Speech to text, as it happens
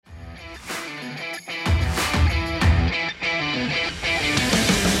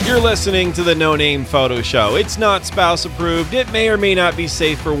You're listening to the No Name Photo Show. It's not spouse approved. It may or may not be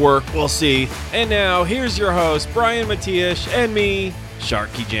safe for work. We'll see. And now, here's your host, Brian Matiash, and me,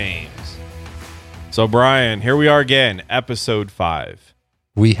 Sharky James. So, Brian, here we are again, episode 5.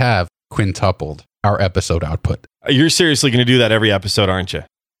 We have quintupled our episode output. You're seriously going to do that every episode, aren't you?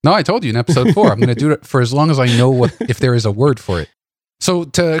 No, I told you in episode 4. I'm going to do it for as long as I know if there is a word for it. So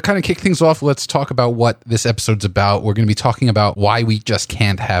to kind of kick things off, let's talk about what this episode's about. We're going to be talking about why we just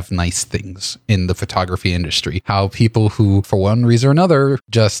can't have nice things in the photography industry. How people who, for one reason or another,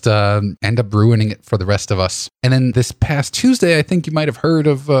 just end up ruining it for the rest of us. And then this past Tuesday, I think you might have heard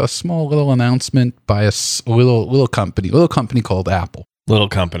of a small little announcement by a little company called Apple. Little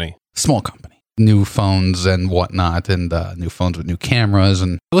company. Small company. New phones and whatnot, and new phones with new cameras.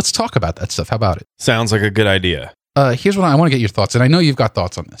 And let's talk about that stuff. How about it? Sounds like a good idea. Here's what I want to get your thoughts, and I know you've got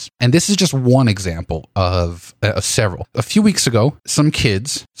thoughts on this. And this is just one example of several. A few weeks ago, some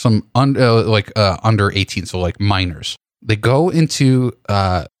kids, under 18, so like minors, they go into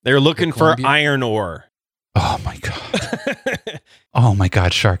they're looking for iron ore. Oh my god! Oh my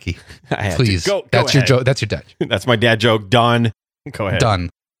god, Sharky! Please, go that's ahead. your joke. That's your dad. That's my dad joke. Done. Go ahead. Done.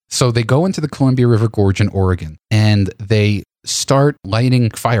 So they go into the Columbia River Gorge in Oregon, and they start lighting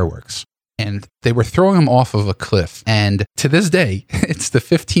fireworks. And they were throwing them off of a cliff. And to this day, it's the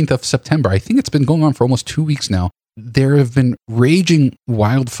 15th of September. I think it's been going on for almost 2 weeks now. There have been raging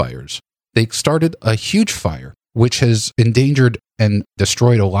wildfires. They started a huge fire, which has endangered and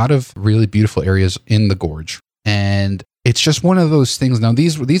destroyed a lot of really beautiful areas in the gorge. And it's just one of those things. Now,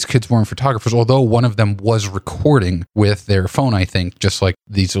 these kids weren't photographers, although one of them was recording with their phone, I think, just like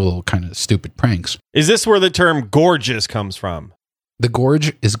these little kind of stupid pranks. Is this where the term gorgeous comes from? The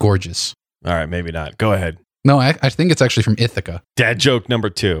gorge is gorgeous. All right, maybe not. Go ahead. No, I think it's actually from Ithaca. Dad joke number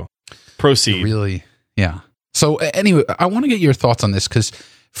 2. Proceed. Really? Yeah. So anyway, I want to get your thoughts on this because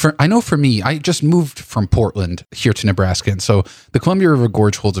I know for me, I just moved from Portland here to Nebraska. And so the Columbia River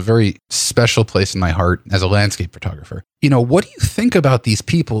Gorge holds a very special place in my heart as a landscape photographer. What do you think about these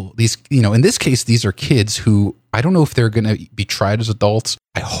people? In this case, these are kids who I don't know if they're going to be tried as adults.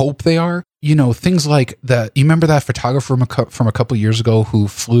 I hope they are. Things like that. You remember that photographer from a couple years ago who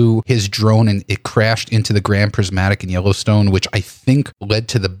flew his drone and it crashed into the Grand Prismatic in Yellowstone, which I think led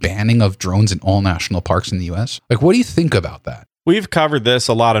to the banning of drones in all national parks in the U.S. Like, what do you think about that? We've covered this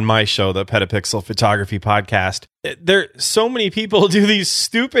a lot on my show, the Petapixel Photography Podcast. So many people do these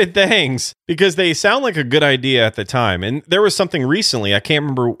stupid things because they sound like a good idea at the time. And there was something recently, I can't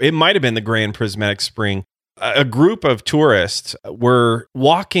remember, it might have been the Grand Prismatic Spring. A group of tourists were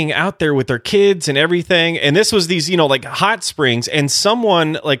walking out there with their kids and everything. And this was these, like hot springs. And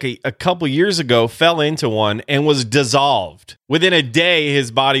someone like a couple years ago fell into one and was dissolved. Within a day,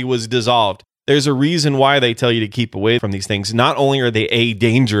 his body was dissolved. There's a reason why they tell you to keep away from these things. Not only are they A,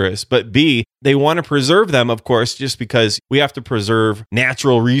 dangerous, but B, they want to preserve them, of course, just because we have to preserve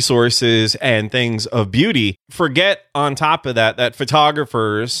natural resources and things of beauty. Forget on top of that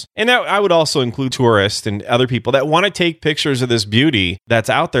photographers, and I would also include tourists and other people that want to take pictures of this beauty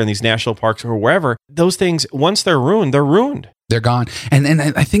that's out there in these national parks or wherever. Those things, once they're ruined, they're ruined. They're gone. And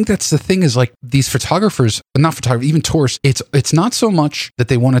I think that's the thing is like these photographers, not photographers, even tourists, it's not so much that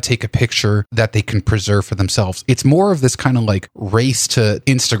they want to take a picture that they can preserve for themselves. It's more of this kind of like race to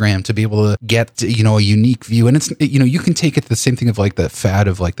Instagram to be able to get, a unique view. And it's, you can take it to the same thing of like the fad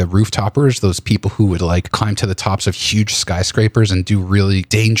of like the rooftopers, those people who would like climb to the tops of huge skyscrapers and do really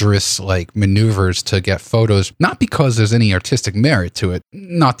dangerous like maneuvers to get photos, not because there's any artistic merit to it,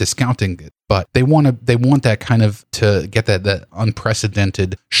 not discounting it. But they want that kind of to get that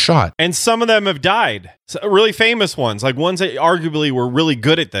unprecedented shot. And some of them have died. Really famous ones, like ones that arguably were really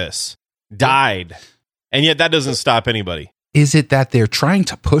good at this, died. And yet that doesn't stop anybody. Is it that they're trying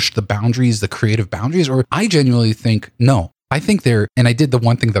to push the boundaries, the creative boundaries? Or I genuinely think, no. I think and I did the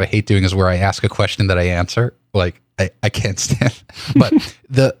one thing that I hate doing is where I ask a question that I answer. Like, I can't stand. But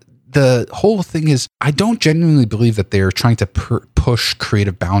the whole thing is, I don't genuinely believe that they're trying to push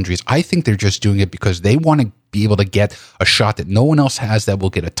creative boundaries. I think they're just doing it because they want to be able to get a shot that no one else has that will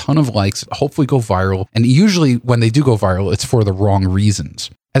get a ton of likes, hopefully go viral. And usually when they do go viral, it's for the wrong reasons.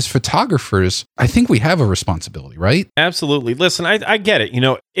 As photographers, I think we have a responsibility, right? Absolutely. Listen, I get it.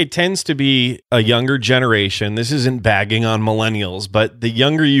 It tends to be a younger generation. This isn't bagging on millennials, but the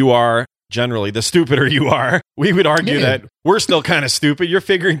younger you are, generally, the stupider you are. We would argue that we're still kind of stupid. You're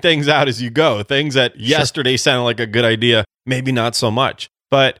figuring things out as you go. Things that yesterday sounded like a good idea, maybe not so much.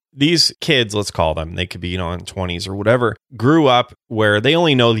 But these kids, let's call them, they could be, in 20s or whatever, grew up where they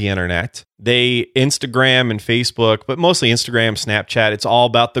only know the internet. They Instagram and Facebook, but mostly Instagram, Snapchat. It's all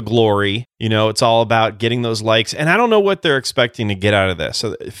about the glory. It's all about getting those likes. And I don't know what they're expecting to get out of this.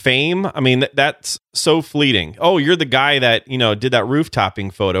 So fame, I mean, that's so fleeting. Oh, you're the guy that, did that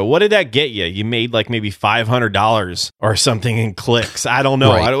roof-topping photo. What did that get you? You made like maybe $500 or something in clicks. I don't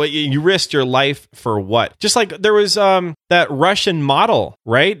know. Right. You risked your life for what? Just like there was that Russian model,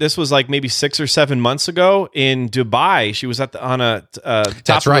 right? This was like maybe 6 or 7 months ago in Dubai. She was on a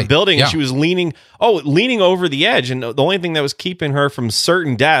top of a building, and she was leaning over the edge, and the only thing that was keeping her from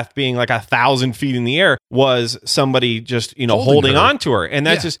certain death, being like 1,000 feet in the air, was somebody just holding on to her. And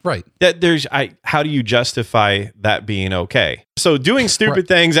that's just right. How do you justify that being okay? So doing stupid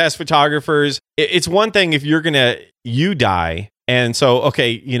things as photographers, it's one thing if you're gonna die. And so,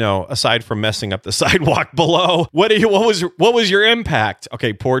 okay, aside from messing up the sidewalk below, what was your impact?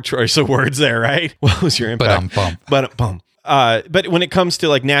 Okay, poor choice of words there, right? What was your impact? But when it comes to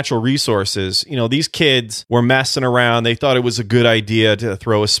like natural resources, these kids were messing around. They thought it was a good idea to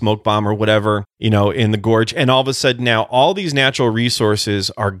throw a smoke bomb or whatever, in the gorge. And all of a sudden now all these natural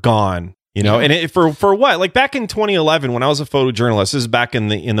resources are gone. And for what? Like back in 2011, when I was a photojournalist, this is back in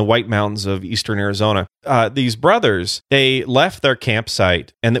the White Mountains of eastern Arizona. These brothers, they left their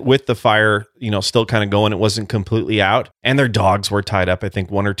campsite, and with the fire, still kind of going, it wasn't completely out, and their dogs were tied up. I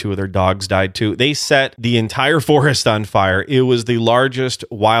think 1 or 2 of their dogs died too. They set the entire forest on fire. It was the largest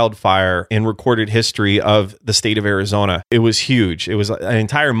wildfire in recorded history of the state of Arizona. It was huge. It was an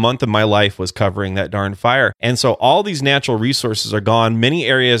entire month of my life was covering that darn fire. And so all these natural resources are gone. Many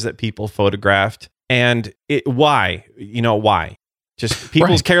areas that people photographed, and why? Why? Just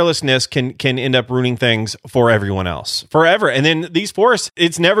people's carelessness can end up ruining things for everyone else forever. And then these forests,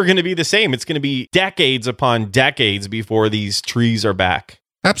 it's never going to be the same. It's going to be decades upon decades before these trees are back.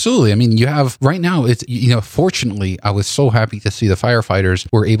 Absolutely. I mean, you have right now, it's, fortunately, I was so happy to see the firefighters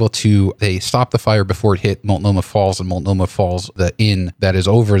were able to, they stopped the fire before it hit Multnomah Falls, and Multnomah Falls, the inn that is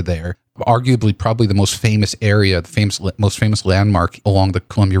over there, arguably probably the most famous area, the most famous landmark along the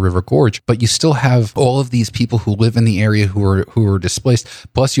Columbia River Gorge. But you still have all of these people who live in the area who are displaced.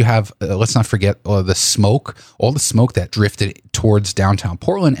 Plus you have, let's not forget all the smoke that drifted towards downtown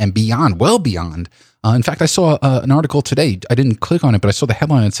Portland and beyond, well beyond. In fact, I saw an article today. I didn't click on it, but I saw the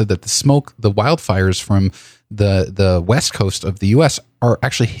headline that said that the wildfires from the west coast of the U.S. are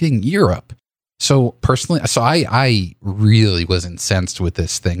actually hitting Europe. So personally, I really was incensed with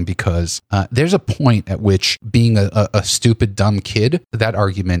this thing because there's a point at which being a stupid, dumb kid, that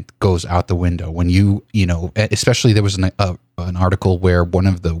argument goes out the window. When especially there was an article where one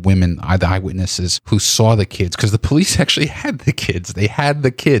of the women, the eyewitnesses who saw the kids, because the police actually had the kids,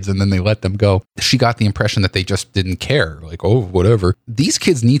 and then they let them go. She got the impression that they just didn't care, like, oh, whatever. These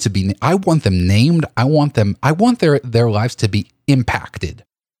kids need to be, I want them named. I want their lives to be impacted.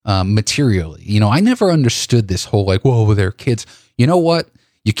 Materially. I never understood this whole like, whoa, they're kids. You know what?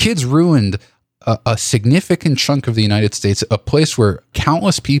 Your kids ruined a significant chunk of the United States, a place where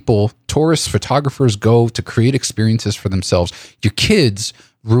countless people, tourists, photographers go to create experiences for themselves. Your kids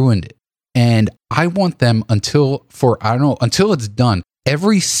ruined it. And I want them until it's done.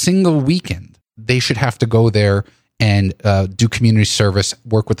 Every single weekend, they should have to go there and do community service,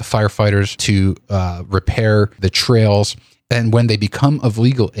 work with the firefighters to repair the trails. And when they become of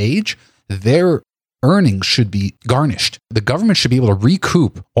legal age, their earnings should be garnished. The government should be able to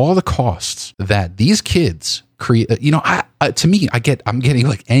recoup all the costs that these kids create. To me, I'm getting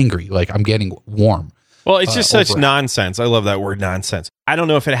like angry, like I'm getting warm. Well, it's just such nonsense. I love that word, nonsense. I don't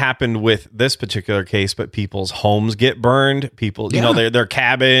know if it happened with this particular case, but people's homes get burned. People, their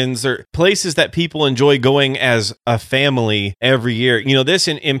cabins, their places that people enjoy going as a family every year. This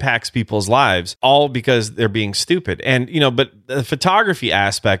impacts people's lives all because they're being stupid. And, but the photography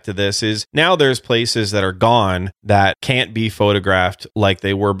aspect of this is now there's places that are gone that can't be photographed like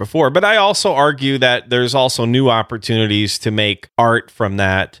they were before. But I also argue that there's also new opportunities to make art from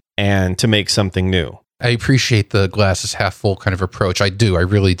that and to make something new. I appreciate the glass is half full kind of approach. I do. I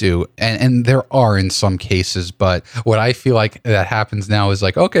really do. And there are in some cases, but what I feel like that happens now is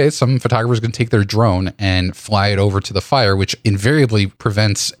like, okay, some photographers can take their drone and fly it over to the fire, which invariably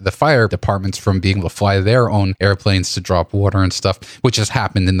prevents the fire departments from being able to fly their own airplanes to drop water and stuff, which has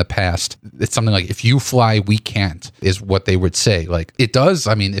happened in the past. It's something like, if you fly, we can't, is what they would say. Like, it does.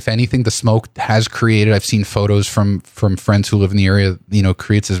 I mean, if anything, the smoke has created, I've seen photos from friends who live in the area,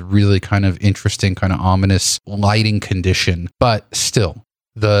 creates this really kind of interesting, kind of ominous lighting condition. But still,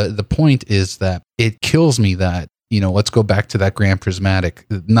 the point is that it kills me that, let's go back to that Grand Prismatic.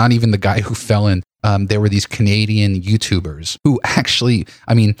 Not even the guy who fell in there were these Canadian YouTubers who actually,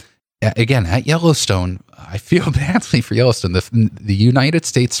 I mean, again, at Yellowstone, I feel badly for Yellowstone, the United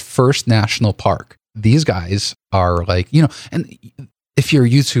States' first national park. These guys are like, and if you're a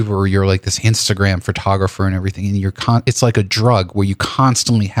YouTuber or you're like this Instagram photographer and everything, and it's like a drug where you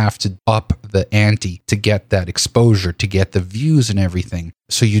constantly have to up the ante to get that exposure, to get the views and everything.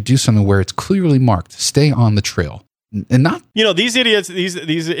 So you do something where it's clearly marked, stay on the trail. And not, these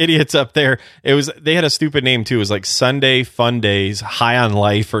idiots up there, they had a stupid name too. It was like Sunday Fun Days, High on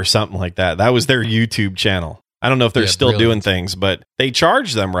Life or something like that. That was their YouTube channel. I don't know if they're still doing things, but they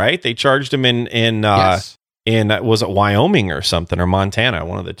charged them, right? They charged them in was it Wyoming or something, or Montana,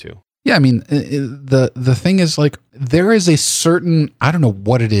 one of the two. Yeah, I mean, the thing is, like, there is a certain, I don't know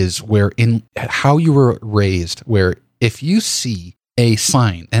what it is, where in how you were raised, where if you see a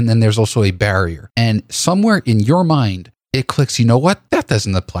sign and then there's also a barrier, and somewhere in your mind it clicks, you know what, that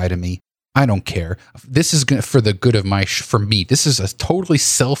doesn't apply to me. I don't care. This is for the good of for me. This is a totally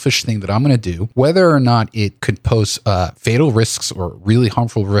selfish thing that I'm going to do, whether or not it could pose fatal risks or really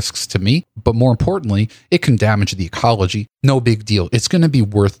harmful risks to me. But more importantly, it can damage the ecology. No big deal. It's going to be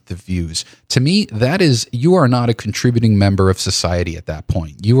worth the views. To me, you are not a contributing member of society at that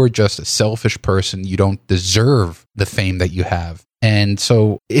point. You are just a selfish person. You don't deserve the fame that you have. And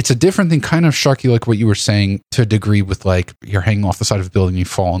so it's a different thing, kind of, Sharky, like what you were saying, to a degree, with like you're hanging off the side of a building, you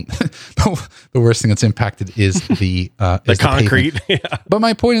fall, and the worst thing that's impacted is the concrete. Yeah. But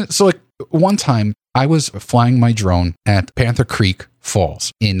my point is, so like one time I was flying my drone at Panther Creek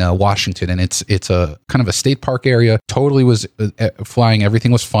Falls in Washington, and it's a kind of a state park area. Totally was flying,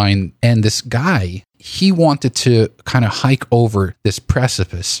 everything was fine, and this guy, he wanted to kind of hike over this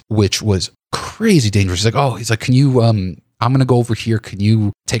precipice, which was crazy dangerous. He's like, can you I'm going to go over here. Can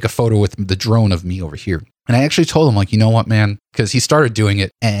you take a photo with the drone of me over here? And I actually told him, like, you know what, man? Because he started doing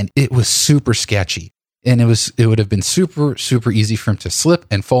it and it was super sketchy. And it would have been super, super easy for him to slip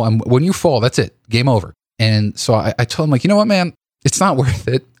and fall. And when you fall, that's it. Game over. And so I told him, like, you know what, man? It's not worth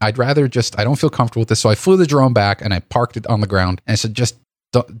it. I'd rather I don't feel comfortable with this. So I flew the drone back and I parked it on the ground. And I said, just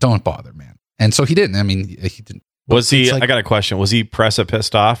don't bother, man. And so he didn't. I mean, he didn't. I got a question. Was he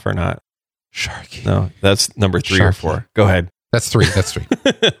pissed off or not? Sharky. No, that's number 3 or 4. Go ahead. That's 3.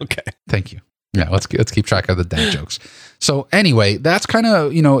 Okay. Thank you. Yeah, let's keep track of the dad jokes. So anyway, that's kind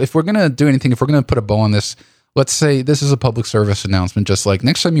of, if we're going to do anything, if we're going to put a bow on this, let's say this is a public service announcement, just like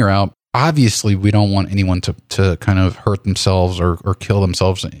next time you're out, obviously we don't want anyone to kind of hurt themselves or kill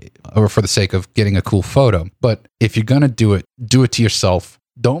themselves or for the sake of getting a cool photo. But if you're going to do it to yourself.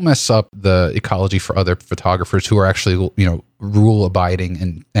 Don't mess up the ecology for other photographers who are actually, rule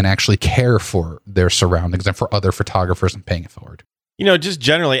abiding and actually care for their surroundings and for other photographers and paying it forward. Just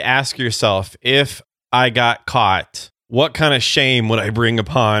generally ask yourself, if I got caught, what kind of shame would I bring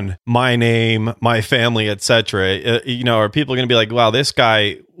upon my name, my family, etc.? Are people going to be like, wow, this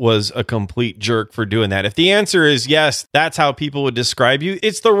guy was a complete jerk for doing that? If the answer is yes, that's how people would describe you,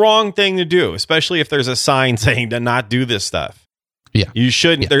 it's the wrong thing to do, especially if there's a sign saying to not do this stuff. Yeah, you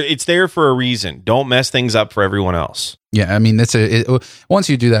shouldn't. Yeah. It's there for a reason. Don't mess things up for everyone else. Yeah, I mean, once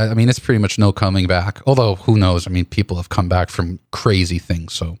you do that, I mean, it's pretty much no coming back. Although, who knows? I mean, people have come back from crazy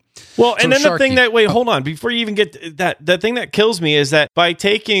things. So, and then the thing that hold on, before you even get to that, the thing that kills me is that by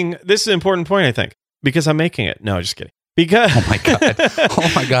taking this is an important point, I think, because I'm making it. No, just kidding. Because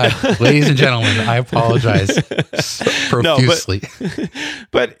oh my god, ladies and gentlemen, I apologize profusely. No,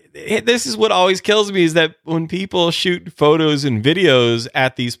 but this is what always kills me, is that when people shoot photos and videos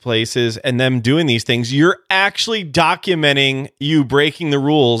at these places and them doing these things, you're actually documenting you breaking the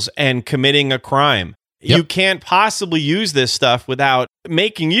rules and committing a crime. Yep. You can't possibly use this stuff without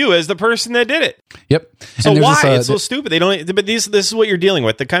making you as the person that did it. Yep. So why? It's so stupid. They don't. But this is what you're dealing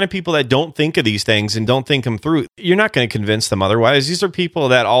with. The kind of people that don't think of these things and don't think them through. You're not going to convince them otherwise. These are people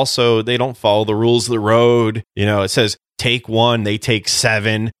that also, they don't follow the rules of the road. It says take 1, they take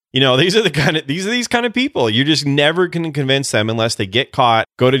 7. These are these kind of people. You're just never going to convince them unless they get caught,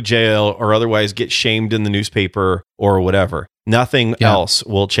 go to jail, or otherwise get shamed in the newspaper or whatever. Nothing else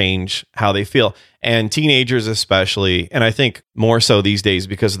will change how they feel. And teenagers especially, and I think more so these days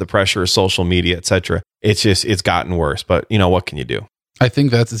because of the pressure of social media, etc. It's gotten worse. But what can you do? I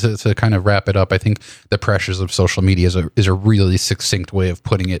think that's to kind of wrap it up. I think the pressures of social media is a really succinct way of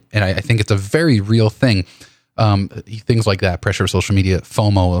putting it. And I think it's a very real thing. Things like that, pressure of social media,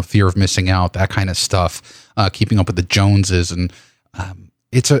 FOMO, fear of missing out, that kind of stuff, keeping up with the Joneses. And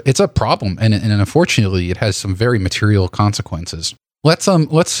it's a problem. And unfortunately, it has some very material consequences. Let's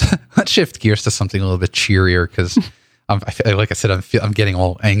shift gears to something a little bit cheerier, because like I said, I'm getting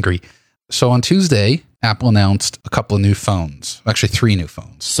all angry. So on Tuesday, Apple announced a couple of new phones, actually 3 new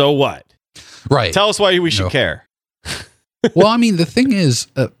phones. So what? Right. Tell us why we should care. Well, I mean, the thing is,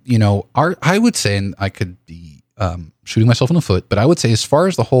 I would say, and I could be shooting myself in the foot, but I would say as far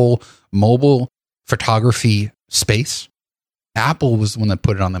as the whole mobile photography space, Apple was the one that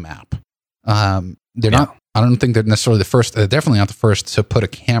put it on the map. They're not. I don't think they're necessarily the first. They're definitely not the first to put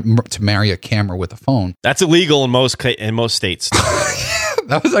to marry a camera with a phone. That's illegal in most states.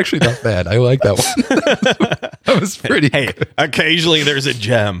 That was actually not bad. I like that one. That was pretty. Hey, good. Occasionally there's a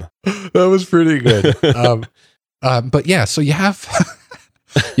gem. That was pretty good. But yeah, so you have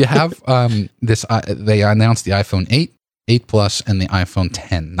this. They announced the iPhone 8, 8 Plus, and the iPhone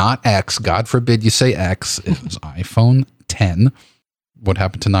 10. Not X. God forbid you say X. It was iPhone 10. What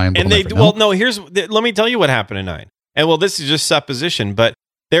happened to 9? And let me tell you what happened to 9. And this is just supposition, but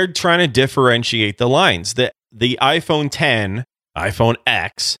they're trying to differentiate the lines. The iPhone 10, iPhone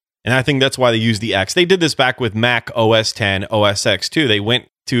X, and I think that's why they use the X. They did this back with Mac OS 10, OS X too. They went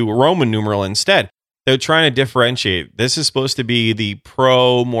to a Roman numeral instead. They're trying to differentiate. This is supposed to be the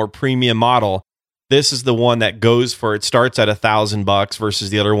Pro, more premium model. This is the one that starts at $1,000 versus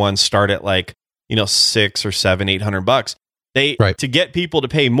the other ones start at $600 or $700, $800. To get people to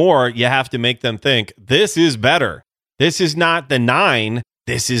pay more, you have to make them think this is better. This is not the 9.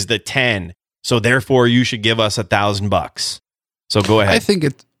 This is the 10. So therefore, you should give us $1,000. So go ahead. I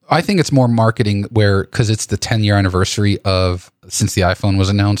think it's more marketing because it's the 10-year anniversary since the iPhone was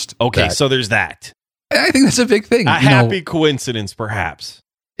announced. Okay, so there's that. I think that's a big thing. A happy coincidence, perhaps.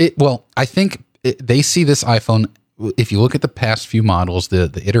 I think they see this iPhone. If you look at the past few models,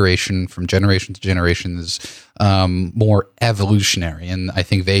 the iteration from generation to generation is more evolutionary, and I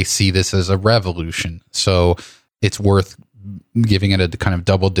think they see this as a revolution. So it's worth giving it a kind of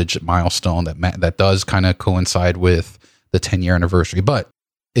double-digit milestone that does kind of coincide with the 10-year anniversary. But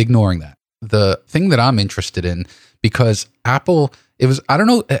ignoring that, the thing that I'm interested in, because Apple, I don't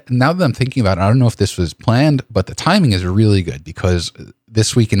know, now that I'm thinking about it, I don't know if this was planned, but the timing is really good because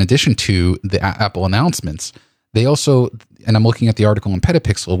this week, in addition to the Apple announcements, they also, and I'm looking at the article in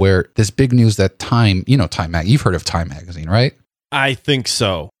Petapixel where there's big news that Time Mag, you've heard of Time Magazine, right? I think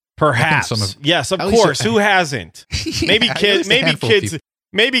so. Perhaps. Yes, of course. Who hasn't? Maybe kids,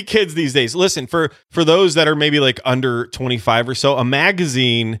 maybe kids these days. Listen, for those that are maybe like under 25 or so, a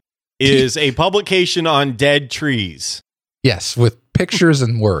magazine is a publication on dead trees. Yes, with pictures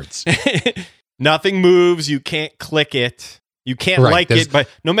and words. Nothing moves. You can't click it. You can't like it, but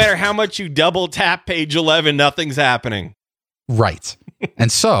no matter how much you double tap page 11, nothing's happening. Right.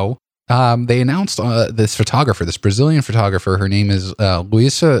 And so they announced this Brazilian photographer. Her name is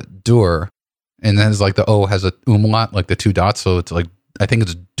Luisa Dur, and then like the O has a umlaut, like the 2 dots. So it's like, I think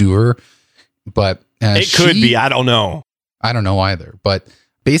it's Dur, but it could be. I don't know. I don't know either. But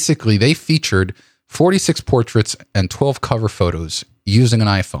basically, they featured 46 portraits and 12 cover photos using an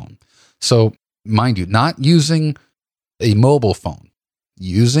iPhone. So mind you, not using a mobile phone,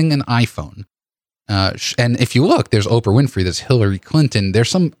 using an iPhone. And if you look, there's Oprah Winfrey, there's Hillary Clinton, there's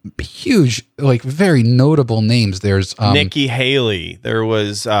some huge, like very notable names. There's Nikki Haley. There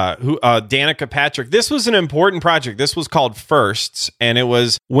was Danica Patrick. This was an important project. This was called Firsts, and it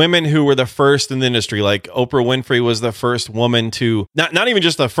was women who were the first in the industry. Like Oprah Winfrey was the first woman to, not even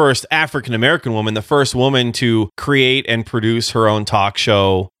just the first African American woman, the first woman to create and produce her own talk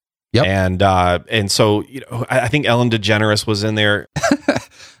show. Yep. And so I think Ellen DeGeneres was in there.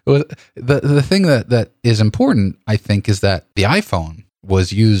 Well, the thing that is important, I think, is that the iPhone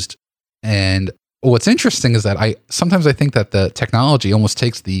was used. And what's interesting is that I sometimes think that the technology almost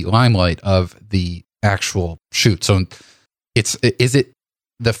takes the limelight of the actual shoot. So is it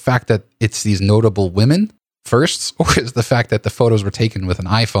the fact that it's these notable women firsts, or is the fact that the photos were taken with an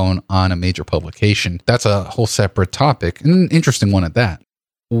iPhone on a major publication? That's a whole separate topic, and an interesting one at that.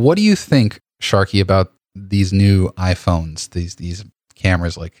 What do you think, Sharky, about these new iPhones, these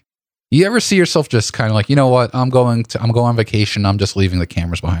cameras? Like, you ever see yourself just kind of like, you know what, I'm going on vacation, I'm just leaving the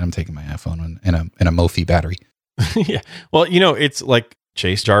cameras behind, I'm taking my iPhone and a Mophie battery? Yeah. Well, it's like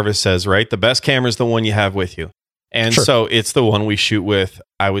Chase Jarvis says, right? The best camera is the one you have with you. And so it's the one we shoot with,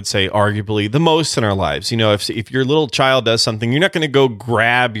 I would say, arguably the most in our lives. If your little child does something, you're not going to go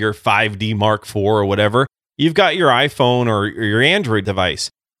grab your 5D Mark IV or whatever. You've got your iPhone or your Android device.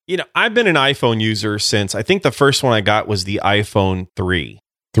 I've been an iPhone user since, I think the first one I got was the iPhone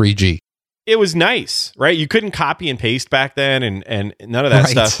 3G. It was nice, right? You couldn't copy and paste back then and none of that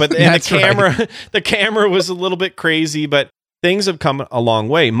stuff. But the camera was a little bit crazy, but things have come a long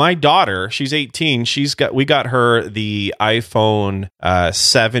way. My daughter, she's 18. We got her the iPhone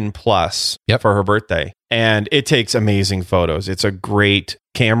 7 Plus for her birthday. and it takes amazing photos. It's a great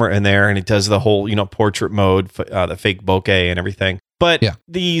camera in there, and it does the whole, portrait mode, the fake bokeh and everything. But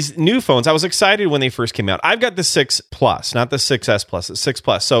these new phones, I was excited when they first came out. I've got the 6 Plus, not the 6S Plus, the 6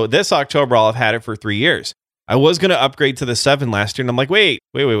 Plus. So this October, I'll have had it for 3 years. I was going to upgrade to the 7 last year, and I'm like, wait.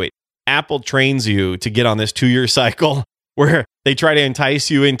 Apple trains you to get on this 2-year cycle where they try to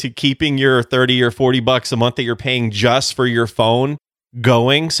entice you into keeping your $30 or $40 a month that you're paying just for your phone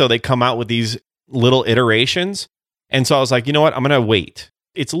going. So they come out with these little iterations. And so I was like, you know what? I'm going to wait.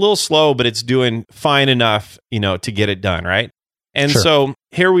 It's a little slow, but it's doing fine enough, to get it done, right? And so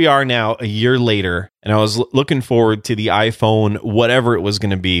here we are now a year later, and I was looking forward to the iPhone, whatever it was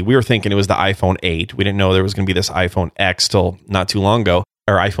going to be. We were thinking it was the iPhone 8. We didn't know there was going to be this iPhone X till not too long ago,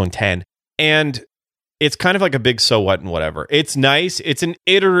 or iPhone 10. And it's kind of like a big so what and whatever. It's nice. It's an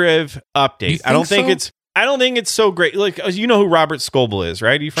iterative update. I don't think it's so great. Like, you know who Robert Scoble is,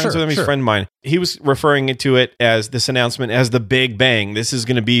 right? Are you friends with him? He's a friend of mine. He was referring to it as this announcement as the Big Bang. This is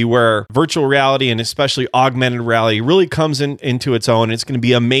going to be where virtual reality and especially augmented reality really comes into its own. It's going to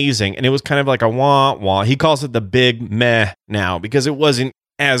be amazing. And it was kind of like a wah-wah. He calls it the big meh now because it wasn't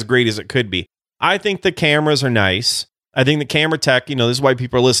as great as it could be. I think the cameras are nice. I think the camera tech, this is why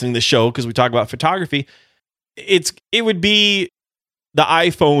people are listening to the show because we talk about photography. It would be the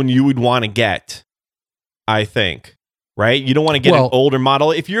iPhone you would want to get. I think, right? You don't want to get an older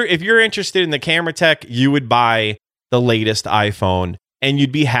model. If you're interested in the camera tech, you would buy the latest iPhone and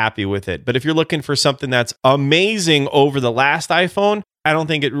you'd be happy with it. But if you're looking for something that's amazing over the last iPhone, I don't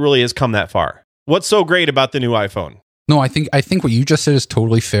think it really has come that far. What's so great about the new iPhone? No, I think what you just said is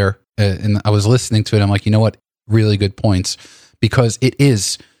totally fair. And I was listening to it. I'm like, you know what? Really good points, because it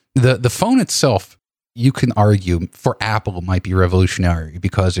is the phone itself. You can argue for Apple it might be revolutionary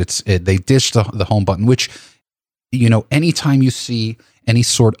because they ditched the home button, which, anytime you see any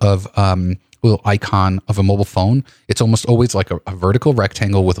sort of little icon of a mobile phone, it's almost always like a vertical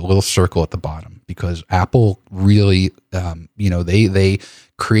rectangle with a little circle at the bottom, because Apple really, they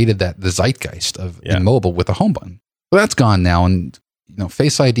created the zeitgeist in mobile with a home button. Well, that's gone now. And,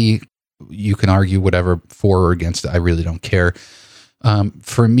 Face ID, you can argue whatever for or against it. I really don't care.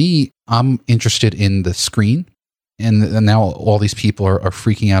 For me, I'm interested in the screen, and now all these people are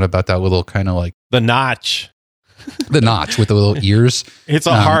freaking out about that little kind of like the notch with the little ears. It's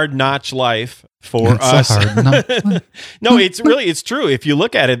a hard notch life for us. No, it's true. If you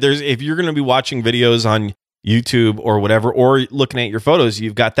look at it, if you're going to be watching videos on YouTube or whatever, or looking at your photos,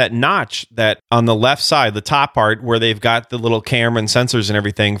 you've got that notch that on the left side, the top part where they've got the little camera and sensors and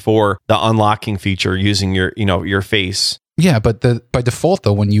everything for the unlocking feature using your face. Yeah, but by default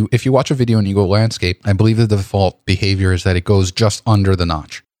though, if you watch a video and you go landscape, I believe the default behavior is that it goes just under the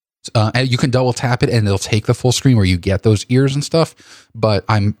notch. And you can double tap it and it'll take the full screen where you get those ears and stuff. But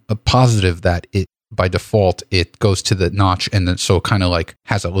I'm positive that by default it goes to the notch, and then so kind of like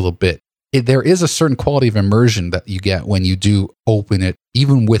has a little bit. There is a certain quality of immersion that you get when you do open it,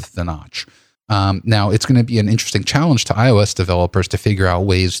 even with the notch. Now it's going to be an interesting challenge to iOS developers to figure out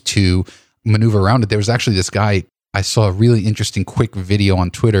ways to maneuver around it. There was actually this guy. I saw a really interesting quick video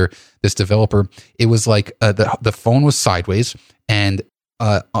on Twitter. This developer, it was like the phone was sideways, and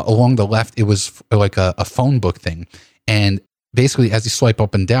along the left, it was like a phone book thing. And basically, as you swipe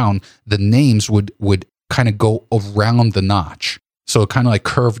up and down, the names would kind of go around the notch. So it kind of like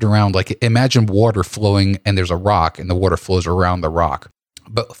curved around, like imagine water flowing and there's a rock and the water flows around the rock.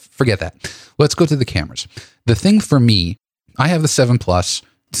 But forget that. Let's go to the cameras. The thing for me, I have the 7 Plus.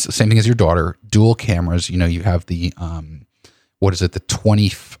 Same thing as your daughter, dual cameras. You have the, the 20,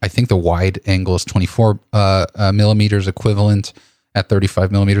 I think the wide angle is 24 millimeters equivalent at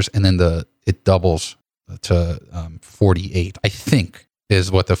 35 millimeters. And then it doubles to 48, I think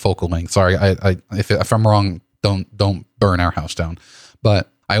is what the focal length. Sorry, if I'm wrong, don't burn our house down.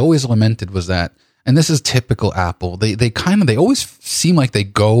 But I always lamented was that, and this is typical Apple, they always seem like they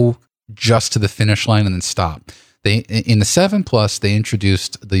go just to the finish line and then stop. In the 7 Plus, they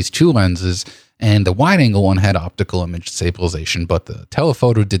introduced these 2 lenses, and the wide-angle one had optical image stabilization, but the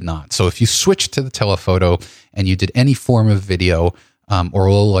telephoto did not. So if you switched to the telephoto and you did any form of video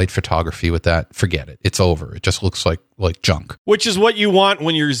or low light photography with that, forget it. It's over. It just looks like junk. Which is what you want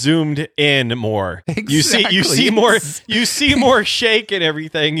when you're zoomed in more. Exactly. You see more shake and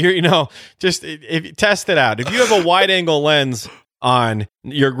everything. Just test it out. If you have a wide-angle lens on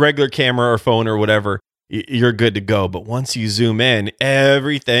your regular camera or phone or whatever, you're good to go. But once you zoom in,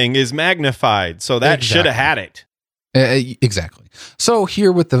 everything is magnified. So that should have had it. Exactly. So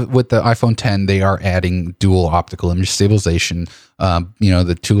here with the iPhone 10, they are adding dual optical image stabilization.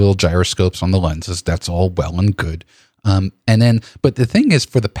 The 2 little gyroscopes on the lenses. That's all well and good. But the thing is,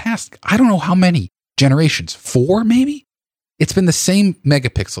 for the past, I don't know how many generations, 4 maybe. It's been the same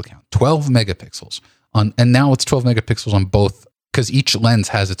megapixel count, 12 megapixels and now it's 12 megapixels on both, because each lens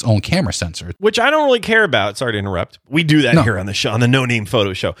has its own camera sensor. Which I don't really care about. Sorry to interrupt. We do that here on the show, on the No Name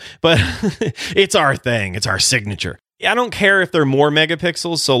Photo Show. But it's our thing. It's our signature. I don't care if they're more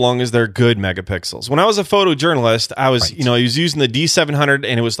megapixels so long as they're good megapixels. When I was a photojournalist, I was, I was using the D700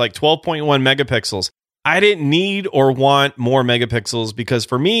 and it was like 12.1 megapixels. I didn't need or want more megapixels because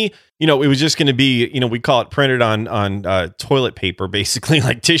for me, it was just going to be, we call it printed on toilet paper, basically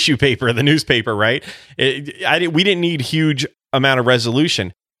like tissue paper, the newspaper, right? We didn't need huge amount of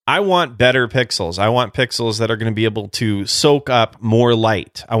resolution. I want better pixels. I want pixels that are going to be able to soak up more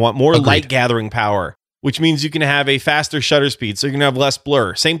light. I want more light gathering power, which means you can have a faster shutter speed, so you can have less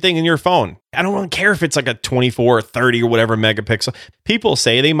blur. Same thing in your phone. I don't really care if it's like a 24 or 30 or whatever megapixel. People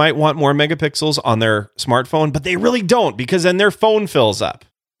say they might want more megapixels on their smartphone, but they really don't, because then their phone fills up.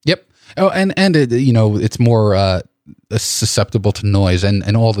 Yep. Oh, and it, it's more susceptible to noise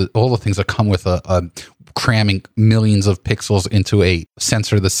and all the things that come with cramming millions of pixels into a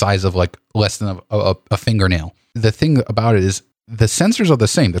sensor the size of like less than a fingernail. The thing about it is, the sensors are the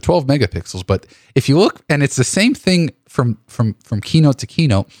same. They're 12 megapixels, but if you look, and it's the same thing from keynote to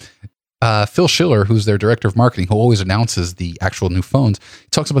keynote. Phil Schiller, who's their director of marketing, who always announces the actual new phones, he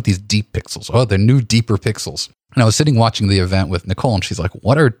talks about these deep pixels. Oh, they're new, deeper pixels. And I was sitting watching the event with Nicole, and she's like,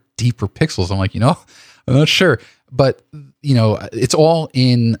 "What are deeper pixels?" I'm like, I'm not sure, but it's all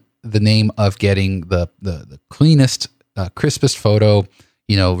in the name of getting the cleanest, crispest photo.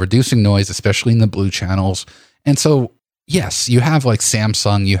 Reducing noise, especially in the blue channels, and so. Yes, you have like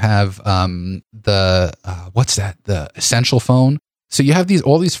Samsung, you have the Essential phone. So you have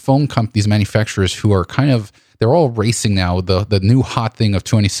all these phone companies, manufacturers who are they're all racing now. The new hot thing of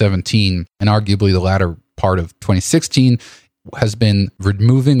 2017 and arguably the latter part of 2016 has been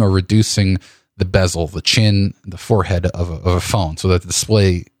removing or reducing the bezel, the chin, the forehead of a phone so that the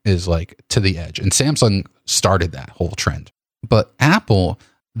display is like to the edge. And Samsung started that whole trend. But Apple,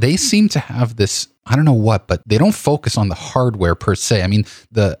 they seem to have this, I don't know what, but they don't focus on the hardware per se. I mean,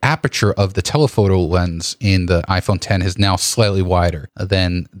 the aperture of the telephoto lens in the iPhone 10 is now slightly wider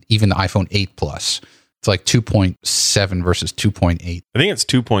than even the iPhone 8 Plus. It's like 2.7 versus 2.8. I think it's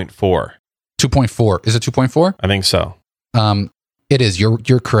 2.4. 2.4. Is it 2.4? I think so. It is. You're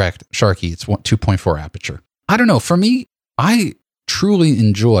correct, Sharky. It's 2.4 aperture. I don't know. For me, I truly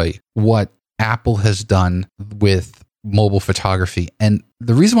enjoy what Apple has done with mobile photography. And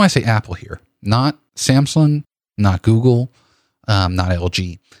the reason why I say Apple here, not Samsung, not Google, not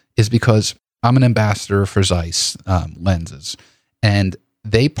LG, is because I'm an ambassador for Zeiss lenses. And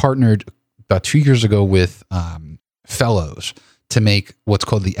they partnered about 2 years ago with Fellows to make what's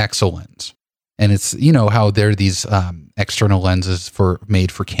called the Exo lens. And it's, how there are these external lenses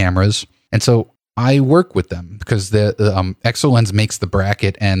made for cameras. And so I work with them because the Exo lens makes the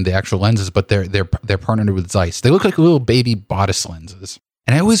bracket and the actual lenses, but they're partnered with Zeiss. They look like little baby bodice lenses.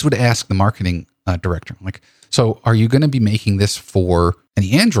 And I always would ask the marketing director, like, so are you going to be making this for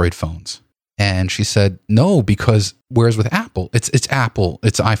any Android phones? And she said, no, because whereas with Apple, it's Apple,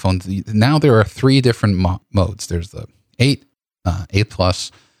 it's iPhone. Now there are 3 different modes. There's the 8, 8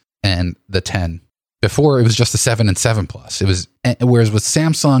 Plus, and the 10. Before it was just the 7 and 7 Plus. It was, whereas with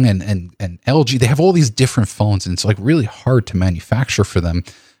Samsung and LG, they have all these different phones, and it's like really hard to manufacture for them.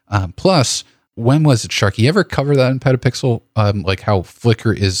 Plus, when was it, Sharky? You ever cover that in Petapixel? Like how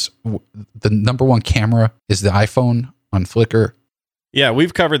Flickr is the number one camera is the iPhone on Flickr. Yeah,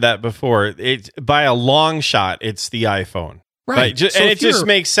 we've covered that before. It's by a long shot, it's the iPhone, right? And it just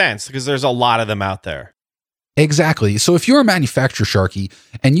makes sense because there's a lot of them out there. Exactly. So if you're a manufacturer, Sharky,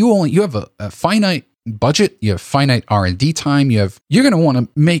 and you have a finite budget, you have finite R&D time, you're going to want to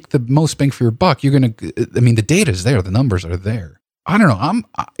make the most bang for your buck. The data is there, the numbers are there. I don't know.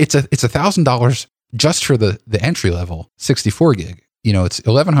 It's $1,000 just for the entry level 64 gig. It's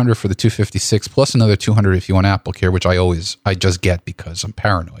 $1,100 for the 256 plus another $200 if you want Apple Care, which I just get because I'm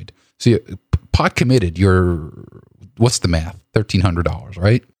paranoid. So pot committed, what's the math? $1,300,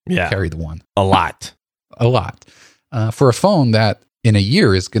 right? Yeah. Carry the one. A lot. For a phone that in a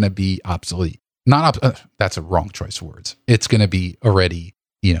year is going to be obsolete. That's a wrong choice of words. It's going to be already,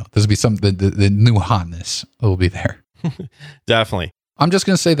 there's be the new hotness will be there. Definitely. I'm just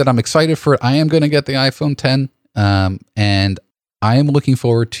going to say that I'm excited for it. I am going to get the iPhone 10, and I am looking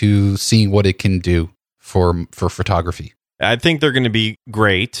forward to seeing what it can do for photography. I think they're going to be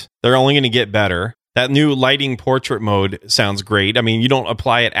great. They're only going to get better. That new lighting portrait mode sounds great. I mean, you don't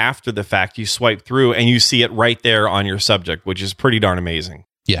apply it after the fact. You swipe through and you see it right there on your subject, which is pretty darn amazing.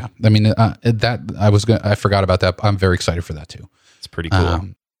 Yeah. I mean, I forgot about that. I'm very excited for that too. It's pretty cool.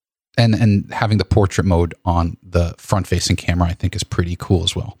 And having the portrait mode on the front facing camera, I think, is pretty cool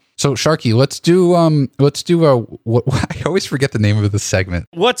as well. So Sharky, let's do what I always forget the name of the segment.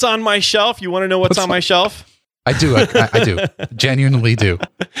 What's on my shelf? You want to know what's on my shelf? I do. I do. Genuinely do.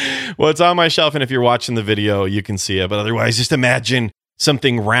 Well, it's on my shelf, and if you're watching the video, you can see it. But otherwise, just imagine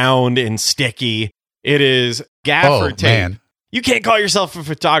something round and sticky. It is gaffer tape. Man. You can't call yourself a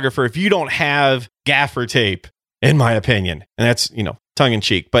photographer if you don't have gaffer tape, in my opinion. And that's, tongue in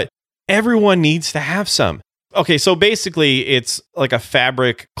cheek. But everyone needs to have some. Okay, so basically, it's like a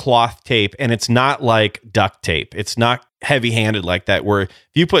fabric cloth tape, and it's not like duct tape. It's not heavy-handed like that, where if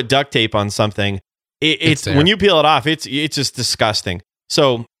you put duct tape on something, it's when you peel it off, it's just disgusting.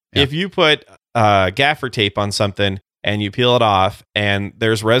 So if you put gaffer tape on something and you peel it off and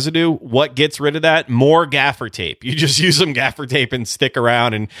there's residue, what gets rid of that? More gaffer tape. You just use some gaffer tape and stick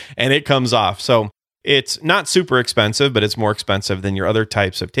around and it comes off. So it's not super expensive, but it's more expensive than your other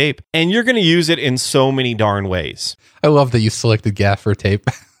types of tape. And you're going to use it in so many darn ways. I love that you selected gaffer tape.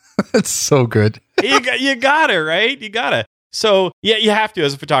 It's so good. You got it, right? You got it. So, yeah, you have to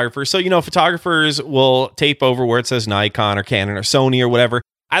as a photographer. So, photographers will tape over where it says Nikon or Canon or Sony or whatever.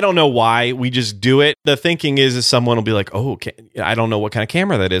 I don't know why. We just do it. The thinking is someone will be like, oh, I don't know what kind of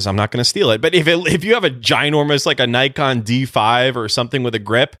camera that is. I'm not going to steal it. But if you have a ginormous, like a Nikon D5 or something with a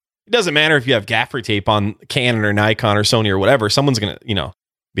grip, it doesn't matter if you have gaffer tape on Canon or Nikon or Sony or whatever. Someone's going to,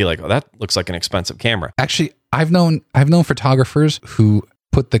 be like, oh, that looks like an expensive camera. Actually, I've known photographers who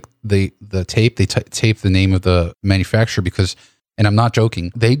put the tape, they tape the name of the manufacturer because, and I'm not joking,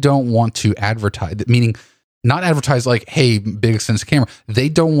 they don't want to advertise, meaning not advertise like, hey, big expensive camera. They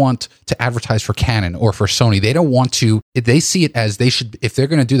don't want to advertise for Canon or for Sony. They don't want to, they see it as they should, if they're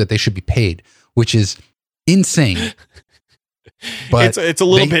going to do that, they should be paid, which is insane. But it's a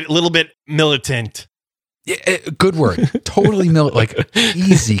little bit militant. Yeah, good word. Totally like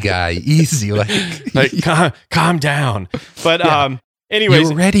easy guy, easy, like calm down. But anyways,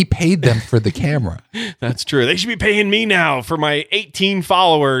 you already paid them for the camera. That's true. They should be paying me now for my 18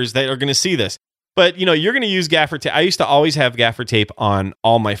 followers that are going to see this. But, you're going to use gaffer tape. I used to always have gaffer tape on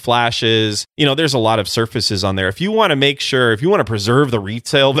all my flashes. There's a lot of surfaces on there. If you want to preserve the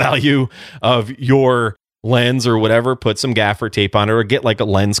retail value of your lens or whatever, put some gaffer tape on it or get like a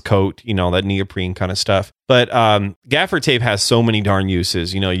lens coat, that neoprene kind of stuff. But gaffer tape has so many darn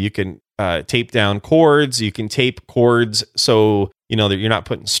uses. You can tape down cords. You can tape cords so that you're not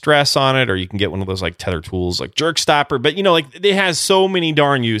putting stress on it, or you can get one of those like tether tools like jerk stopper. But it has so many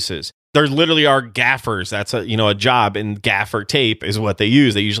darn uses. There literally are gaffers. That's a job, and gaffer tape is what they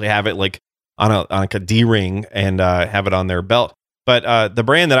use. They usually have it like on a D-ring and have it on their belt. But the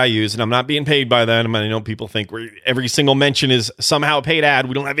brand that I use, and I'm not being paid by them. I know people think every single mention is somehow a paid ad.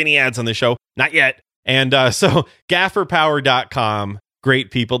 We don't have any ads on the show. Not yet. And so gafferpower.com,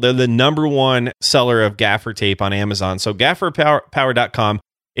 great people. They're the number one seller of gaffer tape on Amazon. So gafferpower.com,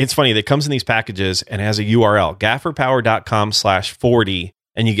 it's funny. It comes in these packages and has a URL, gafferpower.com/40,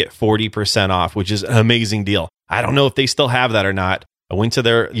 and you get 40% off, which is an amazing deal. I don't know if they still have that or not. I went to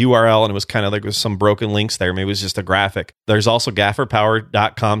their URL and it was kind of like with some broken links there. Maybe it was just a graphic. There's also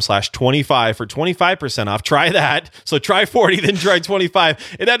gafferpower.com/25 for 25% off. Try that. So try 40, then try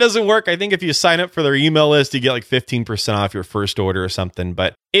 25. If that doesn't work, I think if you sign up for their email list, you get like 15% off your first order or something.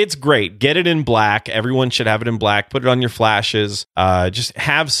 But it's great. Get it in black. Everyone should have it in black. Put it on your flashes. Just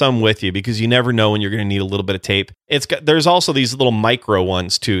have some with you because you never know when you're going to need a little bit of tape. There's also these little micro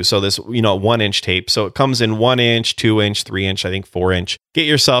ones too. So this, 1-inch tape. So it comes in 1-inch, 2-inch, 3-inch, I think 4-inch. Get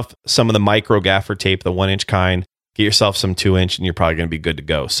yourself some of the micro gaffer tape, the 1-inch kind. Get yourself some 2-inch and you're probably going to be good to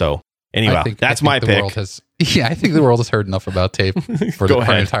go. So anyway, that's my pick. I think the world has heard enough about tape for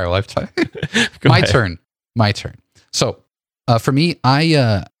an entire lifetime. My turn. So for me,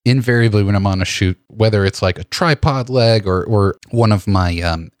 I invariably when I'm on a shoot, whether it's like a tripod leg or one of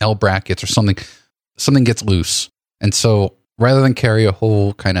my L brackets or something gets loose. And so rather than carry a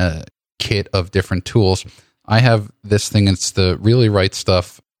whole kind of kit of different tools, I have this thing. It's the Really Right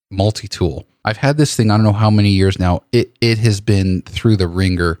Stuff multi-tool. I've had this thing, I don't know how many years now. It has been through the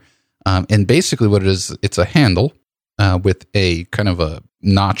ringer. And basically what it is, it's a handle with a kind of a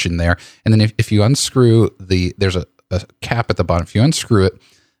notch in there. And then if you unscrew there's a cap at the bottom. If you unscrew it,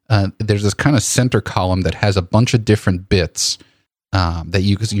 there's this kind of center column that has a bunch of different bits that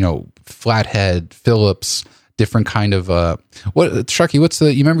you flathead, Phillips, different kind of Sharky, you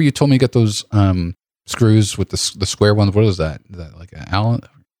remember you told me to get those screws with the square ones? What is that? Is that like an Allen?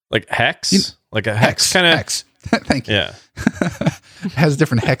 Like hex? Like a hex kind of? Hex. Thank you. Yeah. It has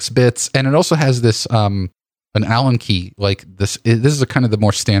different hex bits, and it also has this an Allen key. Like this is a kind of the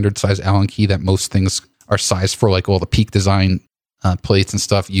more standard size Allen key that most things are sized for, like all the Peak Design plates and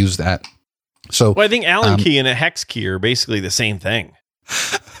stuff. Use that. So Well, I think Allen key and a hex key are basically the same thing.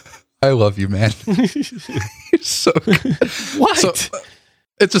 I love you, man. You're so good. What? So,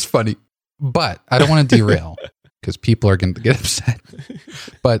 it's just funny, but I don't want to derail because people are going to get upset.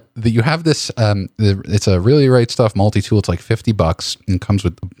 But you have this, it's a Really Right Stuff multi-tool. It's like $50 and comes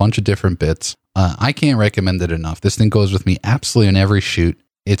with a bunch of different bits. I can't recommend it enough. This thing goes with me absolutely on every shoot.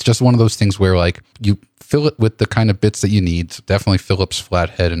 It's just one of those things where like you fill it with the kind of bits that you need. So definitely Phillips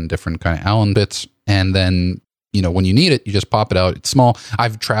flathead and different kind of Allen bits. And then, you know, when you need it, you just pop it out. It's small.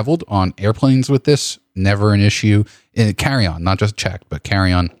 I've traveled on airplanes with this. Never an issue. Carry-on, not just checked, but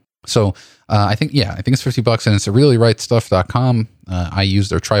carry-on. So I think it's $50 and it's a reallyRightStuff.com. I use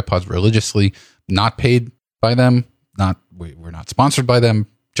their tripods religiously. Not paid by them. We're not sponsored by them.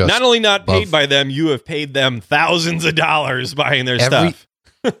 Just not only not paid by them, you have paid them thousands of dollars buying their stuff.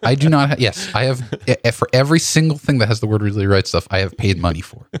 I do not. Yes, I have for every single thing that has the word Really Right Stuff. I have paid money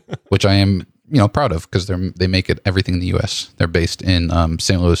for, which I am, proud of because they make it everything in the U.S. They're based in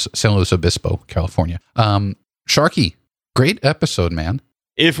San Luis Obispo, California. Sharky, great episode, man.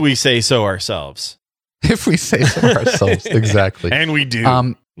 If we say so ourselves. If we say so ourselves, exactly, and we do.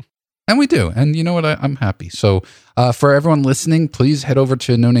 And we do. And you know what? I'm happy. So for everyone listening, please head over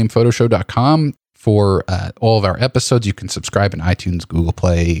to NoNamePhotoShow.com for all of our episodes. You can subscribe in iTunes, Google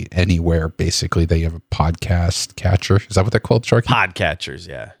Play, anywhere. Basically, they have a podcast catcher. Is that what they're called, Sharky? Podcatchers,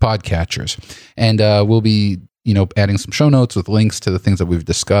 yeah. Podcatchers. And we'll be, adding some show notes with links to the things that we've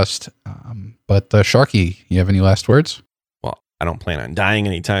discussed. But Sharky, you have any last words? Well, I don't plan on dying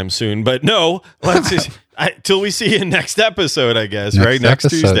anytime soon, but no, let's just... till we see you next episode, I guess, next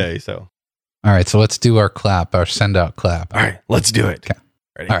Tuesday. So, all right. So let's do our clap, our send out clap. All right, let's do it. Okay.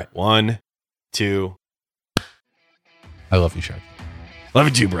 Ready? All right. 1, 2. I love you, Sharky. Love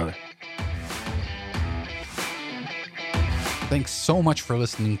you too, brother. Thanks so much for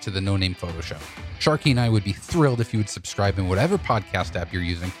listening to the No Name Photo Show. Sharky and I would be thrilled if you would subscribe in whatever podcast app you're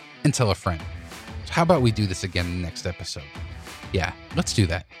using and tell a friend. So how about we do this again in the next episode? Yeah, let's do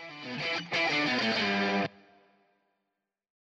that.